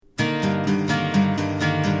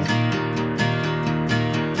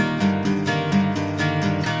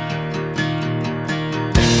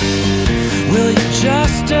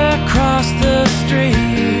across the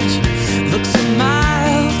street looks a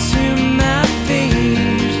mile to my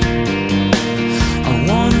feet. I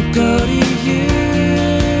wanna go to you.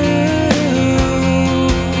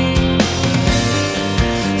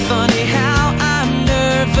 Funny how I'm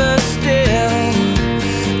nervous still.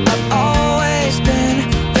 I've always been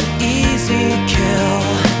the easy kill.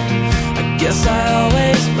 I guess I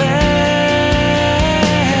always will.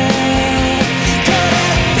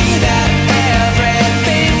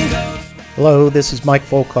 Hello, this is Mike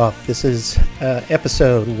Volkov. This is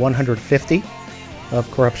episode 150 of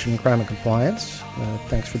Corruption, Crime, and Compliance.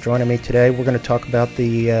 Thanks for joining me today. We're going to talk about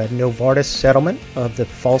the Novartis settlement of the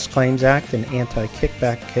False Claims Act and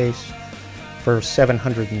anti-kickback case for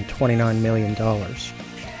 $729 million.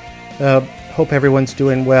 Hope everyone's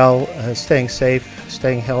doing well, staying safe,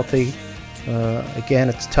 staying healthy. Again,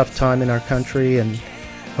 it's a tough time in our country, and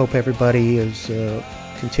hope everybody is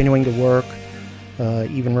continuing to work,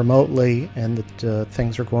 even remotely, and that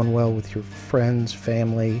things are going well with your friends,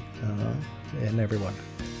 family, and everyone.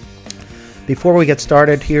 Before we get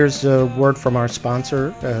started, here's a word from our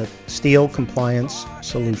sponsor, Steele Compliance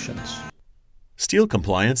Solutions. Steele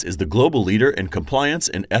Compliance is the global leader in compliance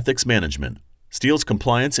and ethics management. Steele's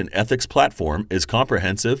compliance and ethics platform is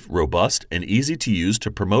comprehensive, robust, and easy to use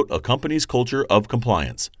to promote a company's culture of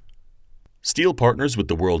compliance. Steele partners with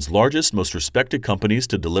the world's largest, most respected companies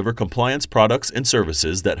to deliver compliance products and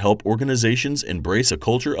services that help organizations embrace a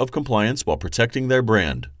culture of compliance while protecting their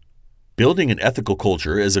brand. Building an ethical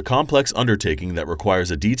culture is a complex undertaking that requires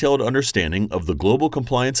a detailed understanding of the global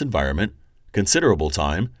compliance environment, considerable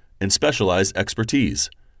time, and specialized expertise.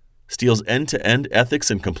 Steele's end-to-end ethics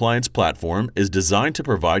and compliance platform is designed to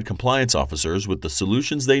provide compliance officers with the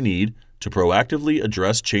solutions they need to proactively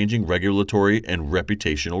address changing regulatory and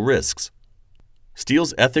reputational risks.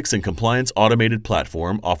 Steele's Ethics and Compliance Automated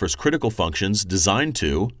Platform offers critical functions designed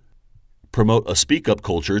to promote a speak-up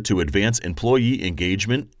culture to advance employee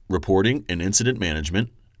engagement, reporting, and incident management,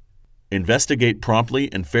 investigate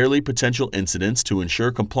promptly and fairly potential incidents to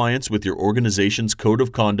ensure compliance with your organization's code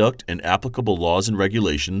of conduct and applicable laws and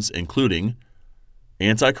regulations, including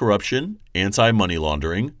anti-corruption, anti-money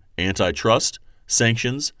laundering, antitrust,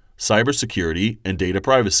 sanctions, cybersecurity, and data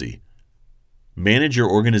privacy. Manage your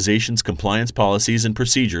organization's compliance policies and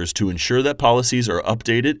procedures to ensure that policies are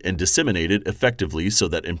updated and disseminated effectively so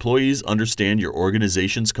that employees understand your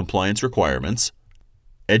organization's compliance requirements.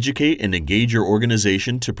 Educate and engage your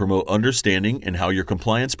organization to promote understanding and how your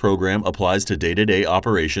compliance program applies to day-to-day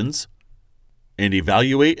operations. And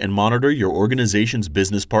evaluate and monitor your organization's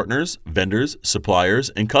business partners, vendors, suppliers,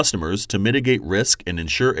 and customers to mitigate risk and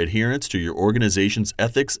ensure adherence to your organization's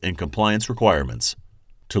ethics and compliance requirements.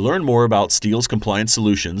 To learn more about Steele's compliance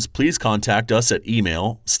solutions, please contact us at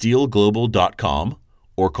email steeleglobal.com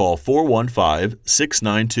or call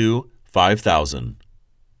 415-692-5000.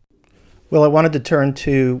 Well, I wanted to turn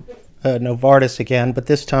to Novartis again, but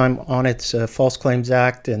this time on its False Claims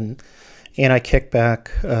Act and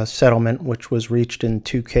anti-kickback settlement, which was reached in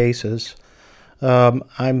two cases.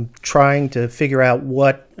 I'm trying to figure out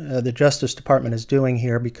what the Justice Department is doing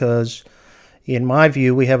here because, in my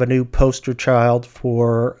view, we have a new poster child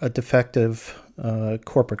for a defective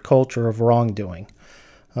corporate culture of wrongdoing.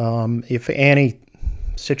 If any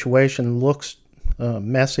situation looks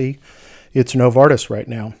messy, it's Novartis right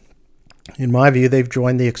now. In my view, they've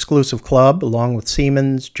joined the exclusive club along with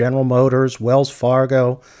Siemens, General Motors, Wells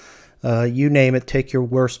Fargo, you name it, take your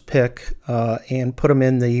worst pick, and put them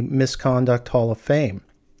in the Misconduct Hall of Fame.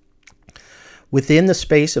 Within the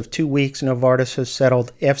space of 2 weeks, Novartis has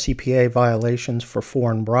settled FCPA violations for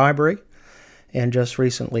foreign bribery, and just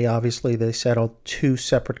recently, obviously, they settled two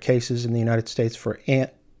separate cases in the United States for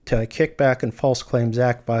anti-kickback and False Claims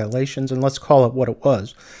Act violations, and let's call it what it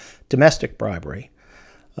was, domestic bribery.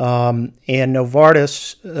 And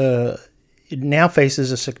Novartis now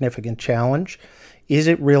faces a significant challenge. Is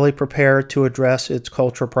it really prepared to address its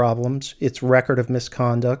culture problems, its record of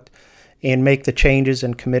misconduct, and make the changes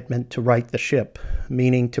and commitment to right the ship,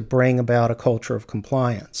 meaning to bring about a culture of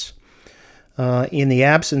compliance? In the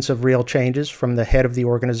absence of real changes from the head of the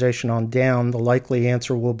organization on down, the likely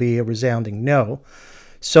answer will be a resounding no.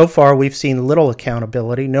 So far, we've seen little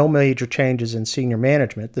accountability, no major changes in senior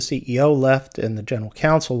management. The CEO left and the general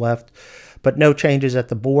counsel left, but no changes at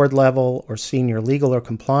the board level or senior legal or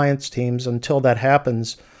compliance teams. Until that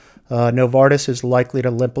happens, Novartis is likely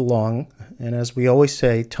to limp along, and as we always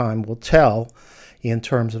say, time will tell in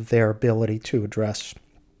terms of their ability to address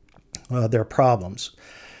their problems.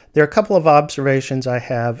 There are a couple of observations I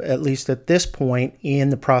have, at least at this point,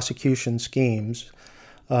 in the prosecution schemes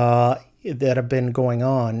that have been going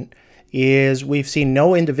on. is we've seen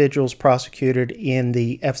no individuals prosecuted in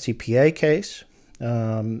the FCPA case.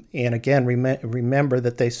 And again, remember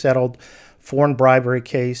that they settled foreign bribery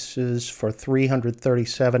cases for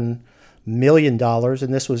 $337 million,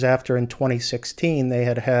 and this was after in 2016 they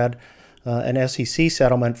had an SEC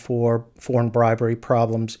settlement for foreign bribery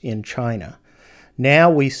problems in China.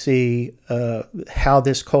 Now we see how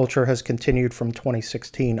this culture has continued from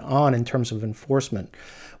 2016 on in terms of enforcement.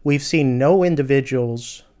 We've seen no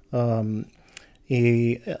individuals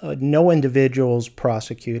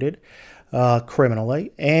prosecuted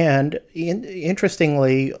criminally, and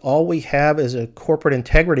interestingly, all we have is a corporate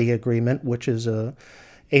integrity agreement, which is a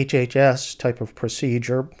HHS type of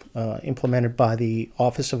procedure implemented by the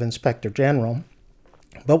Office of Inspector General,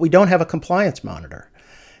 but we don't have a compliance monitor.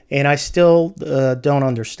 And I still don't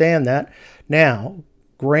understand that. Now,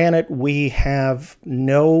 granted, we have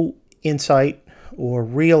no insight or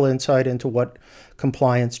real insight into what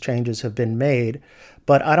compliance changes have been made,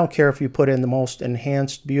 but I don't care if you put in the most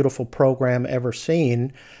enhanced, beautiful program ever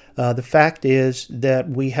seen. The fact is that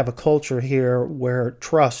we have a culture here where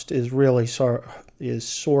trust is really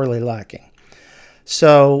sorely lacking.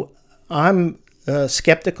 So I'm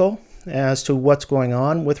skeptical as to what's going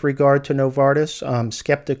on with regard to Novartis. I'm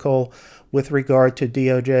skeptical with regard to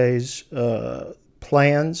DOJ's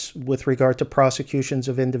plans with regard to prosecutions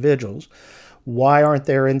of individuals. Why aren't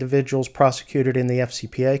there individuals prosecuted in the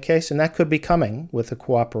FCPA case? And that could be coming with the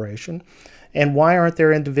cooperation. And why aren't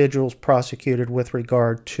there individuals prosecuted with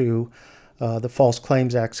regard to the False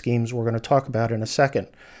Claims Act schemes we're going to talk about in a second?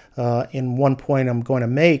 And one point I'm going to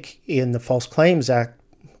make in the False Claims Act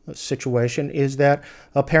situation is that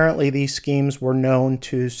apparently these schemes were known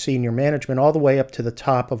to senior management all the way up to the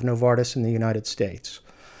top of Novartis in the United States.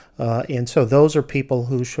 And so those are people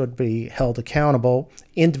who should be held accountable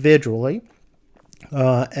individually,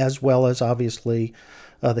 as well as obviously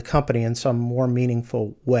the company in some more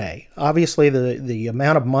meaningful way. Obviously, the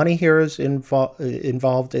amount of money here is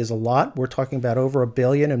involved is a lot. We're talking about over $1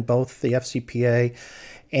 billion in both the FCPA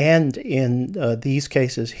and in these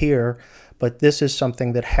cases here, but this is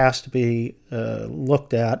something that has to be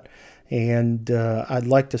looked at, and I'd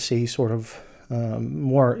like to see sort of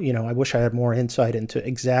more, I wish I had more insight into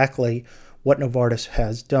exactly what Novartis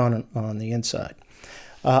has done on the inside.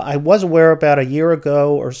 I was aware about a year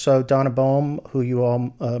ago or so, Donna Bohm, who you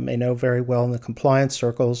all may know very well in the compliance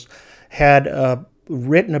circles, had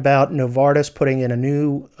written about Novartis putting in a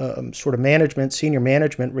new sort of senior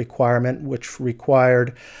management requirement, which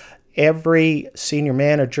required every senior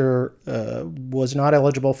manager was not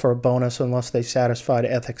eligible for a bonus unless they satisfied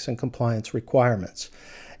ethics and compliance requirements.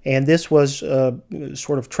 And this was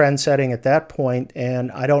sort of trend-setting at that point,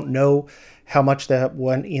 and I don't know how much that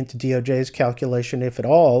went into DOJ's calculation, if at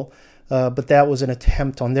all, but that was an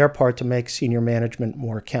attempt on their part to make senior management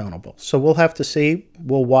more accountable. So we'll have to see.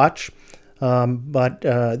 We'll watch. But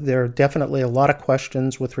there are definitely a lot of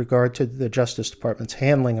questions with regard to the Justice Department's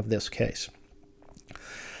handling of this case.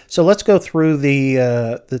 So let's go through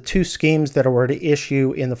the two schemes that are at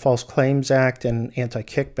issue in the False Claims Act and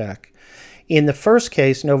anti-kickback. In the first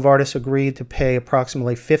case, Novartis agreed to pay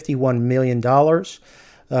approximately $51 million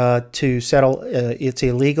to settle its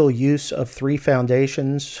illegal use of three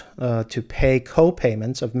foundations to pay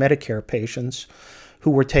co-payments of Medicare patients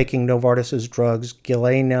who were taking Novartis's drugs,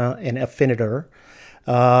 Gilenya and Afinitor.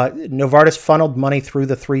 Novartis funneled money through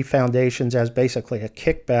the three foundations as basically a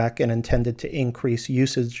kickback and intended to increase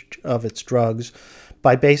usage of its drugs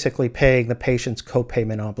by basically paying the patient's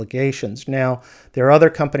co-payment obligations. Now, there are other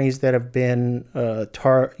companies that have been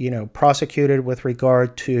prosecuted with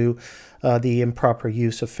regard to the improper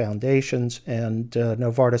use of foundations, and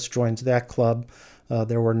Novartis joins that club.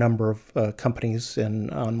 There were a number of companies, and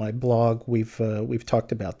on my blog we've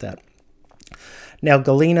talked about that. Now,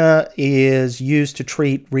 Gilenya is used to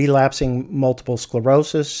treat relapsing multiple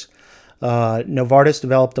sclerosis. Novartis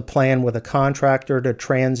developed a plan with a contractor to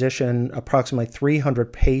transition approximately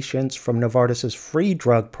 300 patients from Novartis's free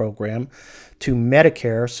drug program to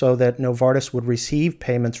Medicare so that Novartis would receive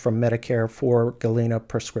payments from Medicare for Gilenya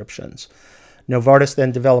prescriptions. Novartis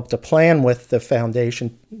then developed a plan with the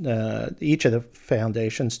foundation, each of the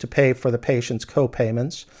foundations, to pay for the patient's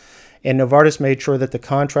co-payments. And Novartis made sure that the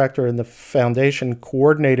contractor and the foundation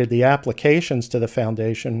coordinated the applications to the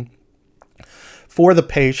foundation for the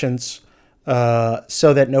patients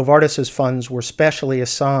so that Novartis's funds were specially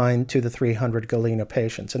assigned to the 300 Gilenya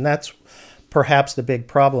patients. And that's perhaps the big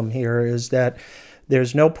problem here, is that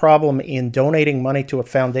there's no problem in donating money to a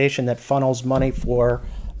foundation that funnels money for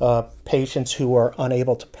patients who are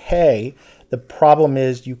unable to pay. The problem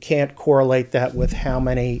is you can't correlate that with how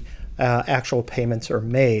many actual payments are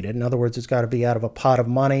made. In other words, it's got to be out of a pot of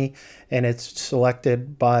money, and it's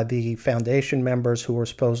selected by the foundation members who are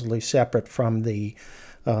supposedly separate from the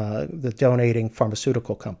donating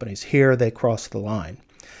pharmaceutical companies. Here, they cross the line.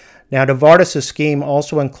 Now, Novartis' scheme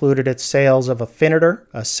also included its sales of Afinitor,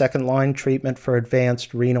 a second-line treatment for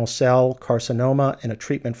advanced renal cell carcinoma and a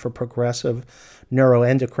treatment for progressive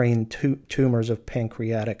neuroendocrine tumors of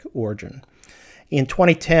pancreatic origin. In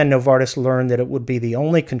 2010, Novartis learned that it would be the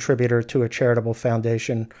only contributor to a charitable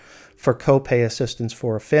foundation for copay assistance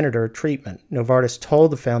for Afinitor treatment. Novartis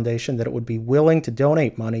told the foundation that it would be willing to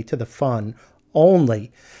donate money to the fund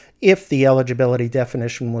only if the eligibility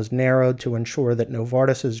definition was narrowed to ensure that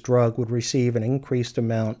Novartis' drug would receive an increased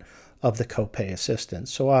amount of the copay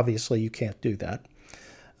assistance. So obviously you can't do that.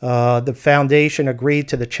 The foundation agreed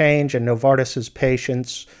to the change, and Novartis'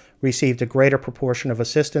 patients received a greater proportion of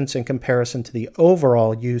assistance in comparison to the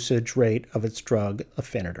overall usage rate of its drug,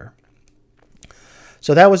 Afinitor.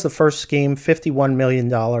 So that was the first scheme, $51 million.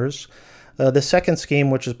 The second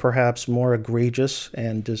scheme, which is perhaps more egregious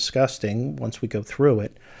and disgusting once we go through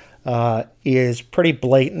it, is pretty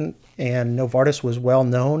blatant, and Novartis was well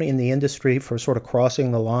known in the industry for sort of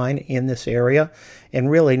crossing the line in this area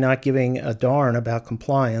and really not giving a darn about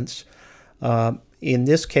compliance. In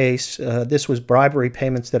this case, this was bribery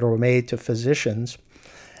payments that were made to physicians,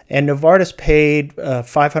 and Novartis paid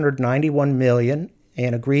 $591 million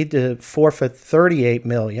and agreed to forfeit $38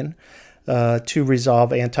 million to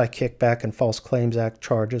resolve Anti-Kickback and False Claims Act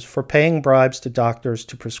charges for paying bribes to doctors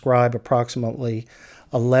to prescribe approximately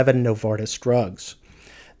 11 Novartis drugs.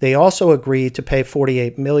 They also agreed to pay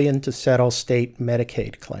 $48 million to settle state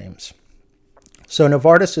Medicaid claims. So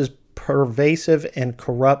Novartis' pervasive and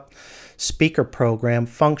corrupt speaker program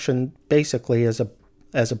functioned basically as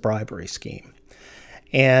a bribery scheme.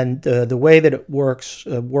 And the way that it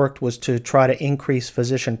worked was to try to increase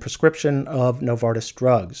physician prescription of Novartis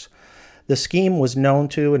drugs. The scheme was known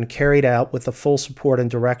to and carried out with the full support and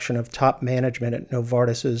direction of top management at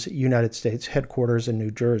Novartis' United States headquarters in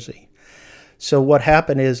New Jersey. So what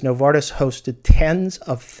happened is Novartis hosted tens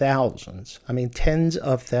of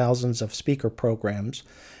thousands of speaker programs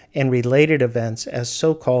and related events as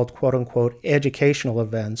so-called quote-unquote educational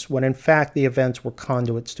events, when in fact the events were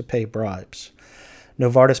conduits to pay bribes.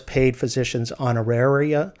 Novartis paid physicians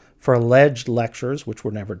honoraria for alleged lectures, which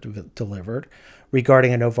were never delivered,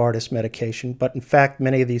 regarding a Novartis medication, but in fact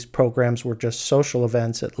many of these programs were just social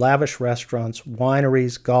events at lavish restaurants,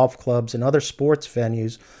 wineries, golf clubs, and other sports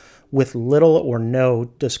venues with little or no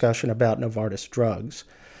discussion about Novartis drugs.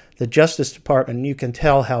 The Justice Department, you can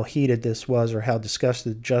tell how heated this was or how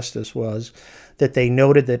disgusted Justice was, that they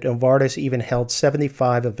noted that Novartis even held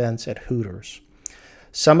 75 events at Hooters.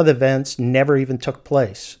 Some of the events never even took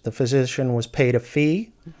place. The physician was paid a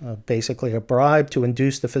fee, basically a bribe, to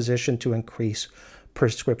induce the physician to increase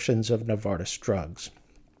prescriptions of Novartis drugs.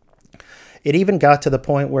 It even got to the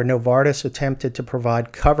point where Novartis attempted to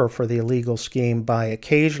provide cover for the illegal scheme by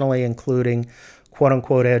occasionally including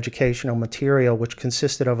quote-unquote educational material, which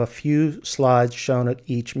consisted of a few slides shown at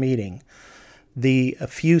each meeting. The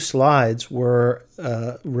few slides were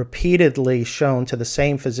repeatedly shown to the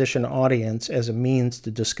same physician audience as a means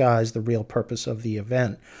to disguise the real purpose of the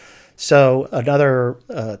event. So another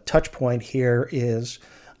touch point here is,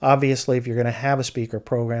 obviously, if you're going to have a speaker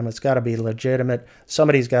program, it's got to be legitimate.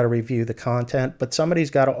 Somebody's got to review the content, but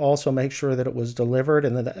somebody's got to also make sure that it was delivered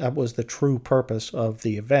and that that was the true purpose of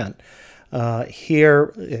the event.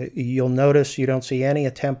 Here, you'll notice you don't see any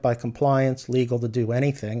attempt by compliance legal to do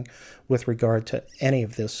anything with regard to any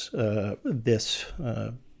of this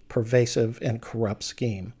pervasive and corrupt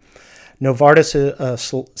scheme.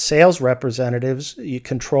 Novartis sales representatives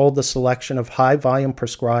controlled the selection of high-volume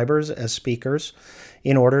prescribers as speakers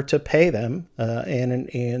in order to pay them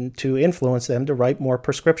and to influence them to write more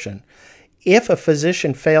prescription. If a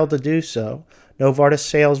physician failed to do so, Novartis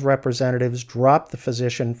sales representatives dropped the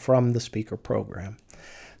physician from the speaker program.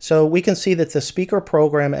 So we can see that the speaker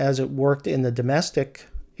program, as it worked in the domestic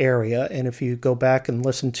area, and if you go back and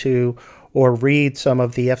listen to or read some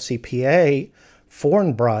of the FCPA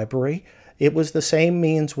foreign bribery, it was the same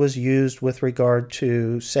means was used with regard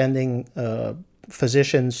to sending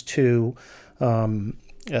physicians to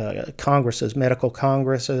congresses, medical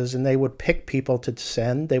congresses, and they would pick people to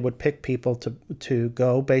send. They would pick people to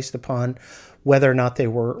go based upon whether or not they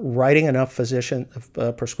were writing enough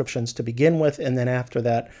prescriptions to begin with, and then after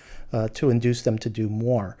that to induce them to do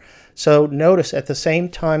more. So notice at the same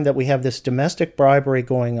time that we have this domestic bribery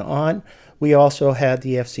going on, we also had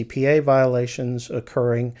the FCPA violations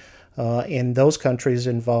occurring, and those countries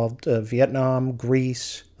involved Vietnam,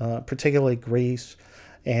 Greece, particularly Greece,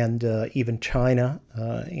 and even China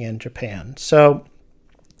and Japan. So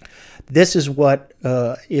this is what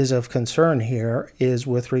is of concern here, is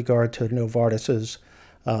with regard to Novartis's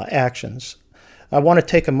actions. I want to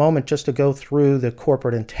take a moment just to go through the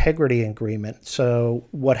corporate integrity agreement. So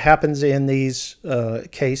what happens in these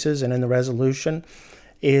cases and in the resolution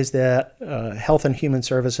is that Health and Human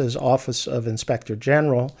Services Office of Inspector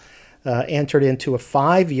General entered into a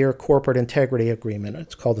 5-year corporate integrity agreement.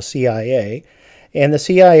 It's called the CIA. And the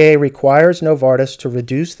CIA requires Novartis to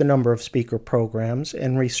reduce the number of speaker programs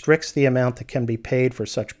and restricts the amount that can be paid for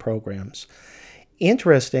such programs.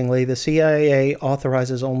 Interestingly, the CIA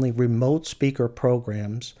authorizes only remote speaker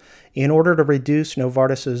programs in order to reduce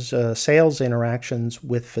Novartis's sales interactions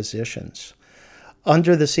with physicians.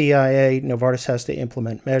 Under the CIA, Novartis has to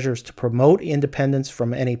implement measures to promote independence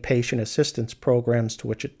from any patient assistance programs to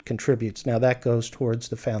which it contributes. Now, that goes towards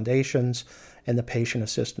the foundations and the patient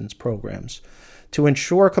assistance programs. To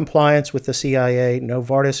ensure compliance with the CIA,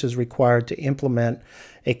 Novartis is required to implement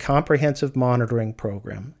a comprehensive monitoring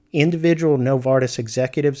program. Individual Novartis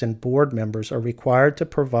executives and board members are required to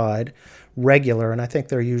provide regular, and I think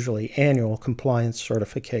they're usually annual, compliance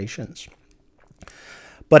certifications.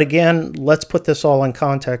 But again, let's put this all in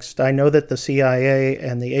context. I know that the CIA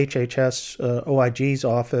and the HHS OIG's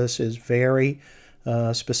office is very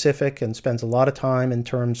specific and spends a lot of time in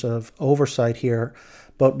terms of oversight here.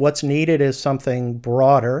 But what's needed is something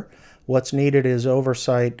broader. What's needed is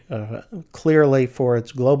oversight clearly for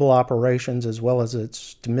its global operations as well as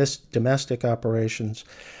its domestic operations.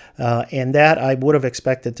 And that I would have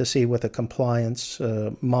expected to see with a compliance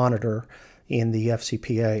monitor in the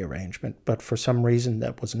FCPA arrangement. But for some reason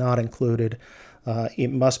that was not included.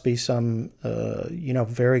 It must be some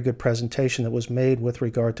very good presentation that was made with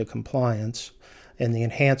regard to compliance and the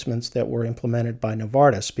enhancements that were implemented by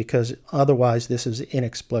Novartis, because otherwise this is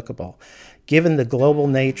inexplicable. Given the global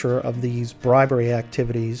nature of these bribery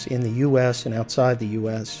activities in the U.S. and outside the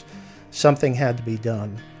U.S., something had to be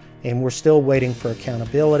done. And we're still waiting for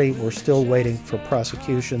accountability. We're still waiting for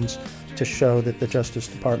prosecutions to show that the Justice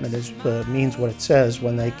Department means what it says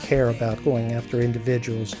when they care about going after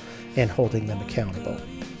individuals and holding them accountable.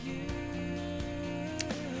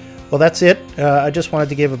 Well, that's it. I just wanted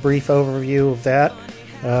to give a brief overview of that.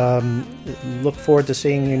 Look forward to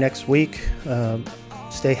seeing you next week.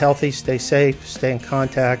 Stay healthy, stay safe, stay in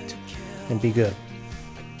contact, and be good.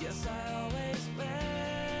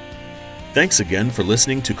 Thanks again for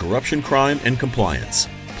listening to Corruption, Crime, and Compliance.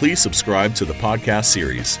 Please subscribe to the podcast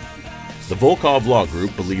series. The Volkov Law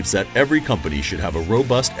Group believes that every company should have a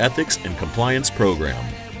robust ethics and compliance program.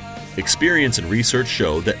 Experience and research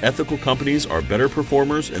show that ethical companies are better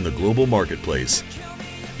performers in the global marketplace.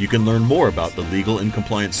 You can learn more about the legal and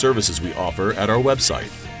compliance services we offer at our website,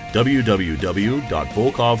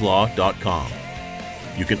 www.volkovlaw.com.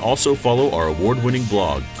 You can also follow our award-winning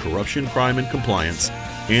blog, Corruption, Crime, and Compliance,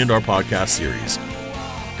 and our podcast series.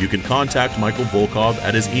 You can contact Michael Volkov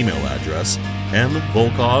at his email address,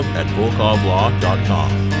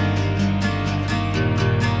 mvolkov@volkovlaw.com.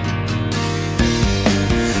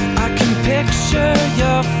 Picture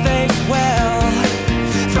your face well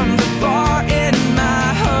from the bar in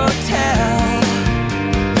my hotel.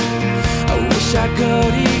 I wish I go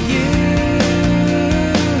to you.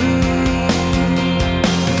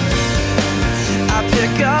 I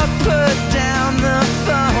pick up, put down the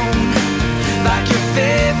phone, like your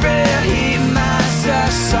favorite Heat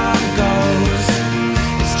Miser song goes.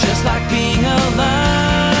 It's just like being alone.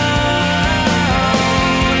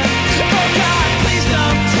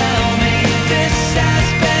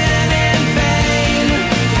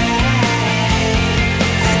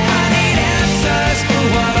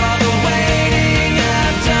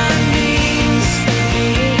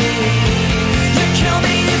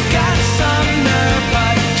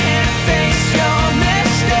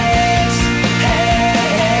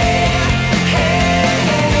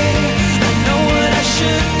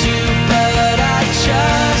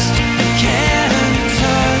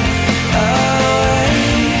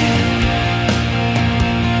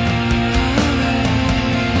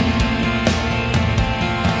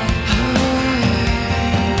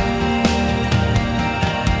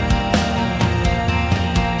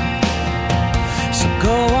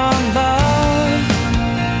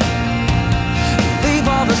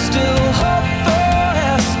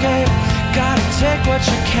 What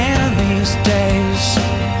you can these days.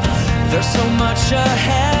 There's so much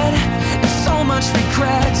ahead and so much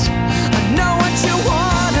regret.